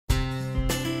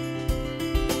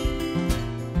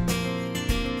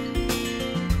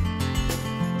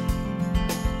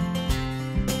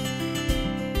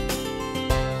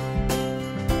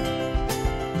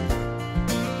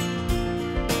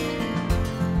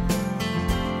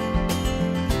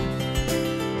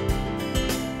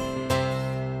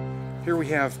we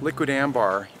have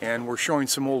Liquidambar, and we're showing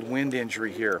some old wind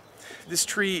injury here. This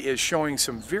tree is showing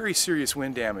some very serious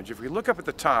wind damage. If we look up at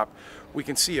the top, we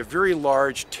can see a very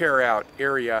large tear out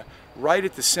area right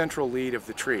at the central lead of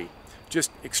the tree.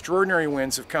 Just extraordinary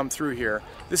winds have come through here.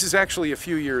 This is actually a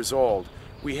few years old.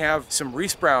 We have some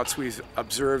resprouts we've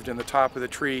observed in the top of the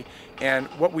tree, and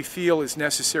what we feel is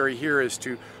necessary here is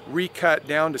to recut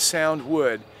down to sound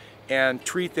wood and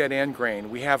treat that end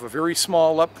grain. We have a very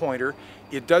small up pointer.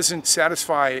 It doesn't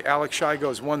satisfy Alex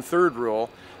Shigo's 1/3 rule,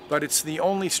 but it's the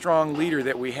only strong leader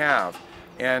that we have.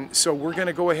 And so we're going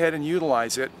to go ahead and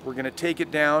utilize it. We're going to take it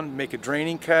down, make a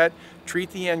draining cut,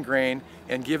 treat the end grain,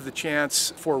 and give the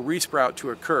chance for resprout to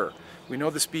occur. We know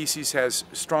the species has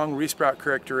strong resprout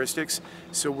characteristics,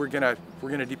 so we're going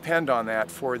to depend on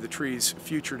that for the tree's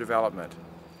future development.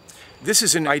 This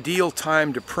is an ideal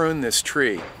time to prune this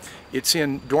tree. It's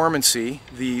in dormancy.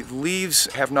 The leaves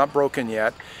have not broken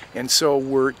yet, and so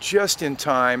we're just in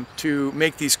time to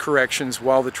make these corrections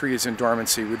while the tree is in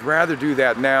dormancy. We'd rather do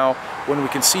that now when we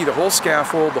can see the whole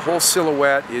scaffold, the whole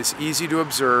silhouette is easy to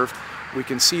observe. We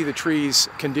can see the tree's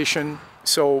condition,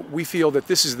 so we feel that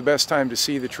this is the best time to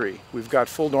see the tree. We've got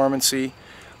full dormancy.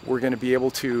 We're going to be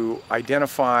able to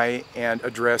identify and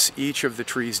address each of the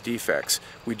tree's defects.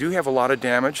 We do have a lot of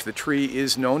damage. The tree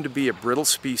is known to be a brittle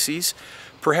species,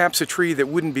 perhaps a tree that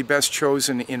wouldn't be best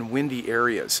chosen in windy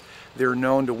areas. They're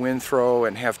known to wind throw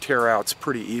and have tear outs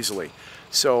pretty easily.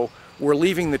 So we're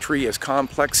leaving the tree as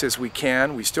complex as we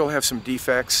can. We still have some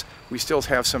defects. We still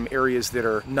have some areas that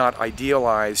are not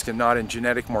idealized and not in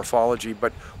genetic morphology,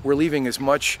 but we're leaving as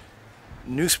much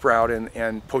new sprout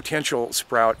and potential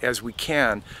sprout as we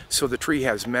can, so the tree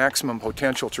has maximum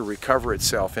potential to recover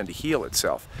itself and to heal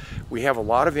itself. We have a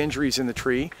lot of injuries in the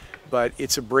tree, but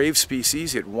it's a brave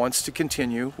species. It wants to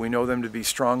continue. We know them to be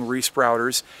strong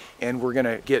resprouters, and we're going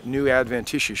to get new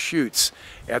adventitious shoots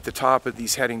at the top of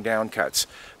these heading down cuts.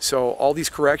 So all these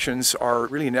corrections are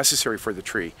really necessary for the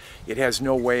tree. It has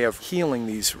no way of healing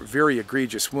these very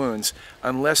egregious wounds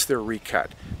unless they're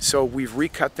recut. So we've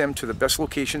recut them to the best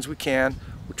locations we can.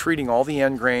 We're treating all the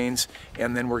end grains,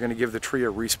 and then we're going to give the tree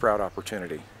a resprout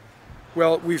opportunity.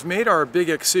 Well, we've made our big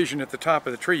excision at the top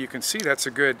of the tree. You can see that's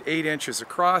a good 8 inches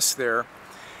across there.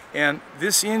 And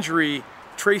this injury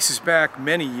traces back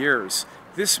many years.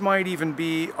 This might even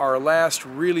be our last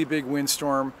really big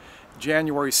windstorm,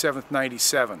 January 7th,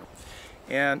 97.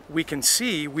 And we can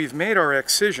see we've made our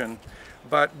excision,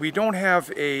 but we don't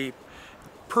have a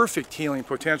perfect healing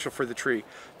potential for the tree.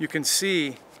 You can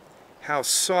see how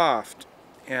soft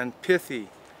and pithy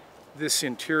this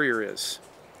interior is.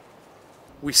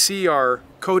 We see our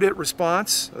codit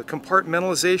response, a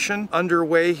compartmentalization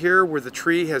underway here where the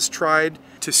tree has tried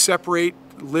to separate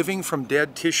living from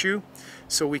dead tissue.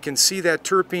 So we can see that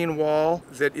terpene wall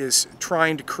that is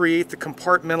trying to create the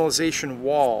compartmentalization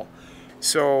wall.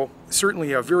 So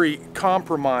certainly a very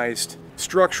compromised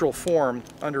structural form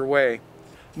underway.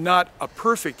 Not a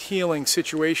perfect healing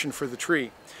situation for the tree.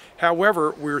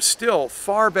 However, we're still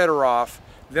far better off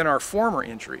than our former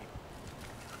injury.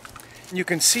 You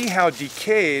can see how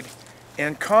decayed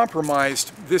and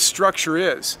compromised this structure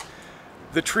is.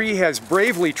 The tree has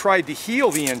bravely tried to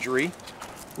heal the injury.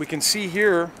 We can see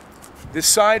here this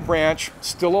side branch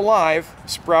still alive,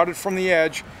 sprouted from the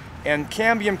edge, and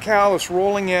cambium callus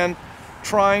rolling in,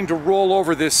 trying to roll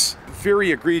over this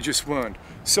very egregious wound.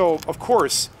 So, of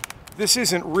course, this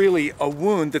isn't really a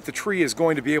wound that the tree is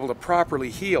going to be able to properly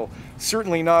heal,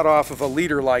 certainly not off of a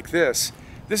leader like this.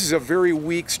 This is a very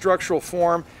weak structural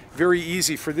form, very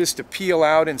easy for this to peel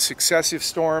out in successive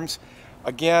storms.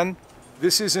 Again,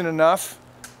 this isn't enough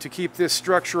to keep this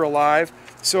structure alive,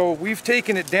 so we've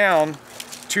taken it down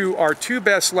to our 2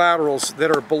 best laterals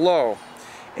that are below,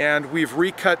 and we've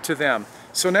recut to them.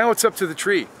 So now it's up to the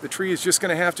tree. The tree is just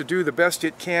going to have to do the best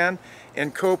it can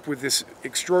and cope with this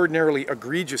extraordinarily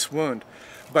egregious wound.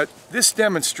 But this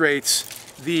demonstrates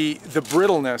the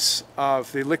brittleness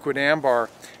of the Liquidambar.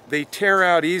 They tear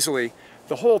out easily.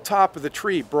 The whole top of the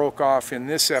tree broke off in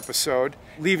this episode,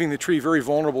 leaving the tree very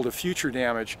vulnerable to future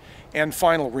damage and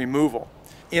final removal.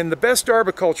 In the best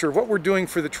arboriculture, what we're doing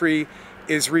for the tree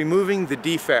is removing the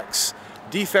defects.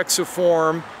 Defects of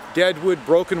form, dead wood,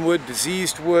 broken wood,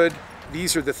 diseased wood.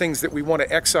 These are the things that we want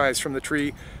to excise from the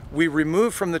tree. We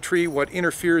remove from the tree what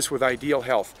interferes with ideal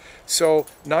health. So,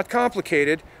 not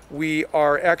complicated. We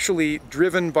are actually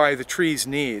driven by the tree's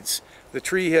needs. The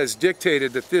tree has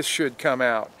dictated that this should come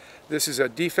out. This is a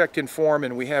defect in form,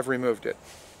 and we have removed it.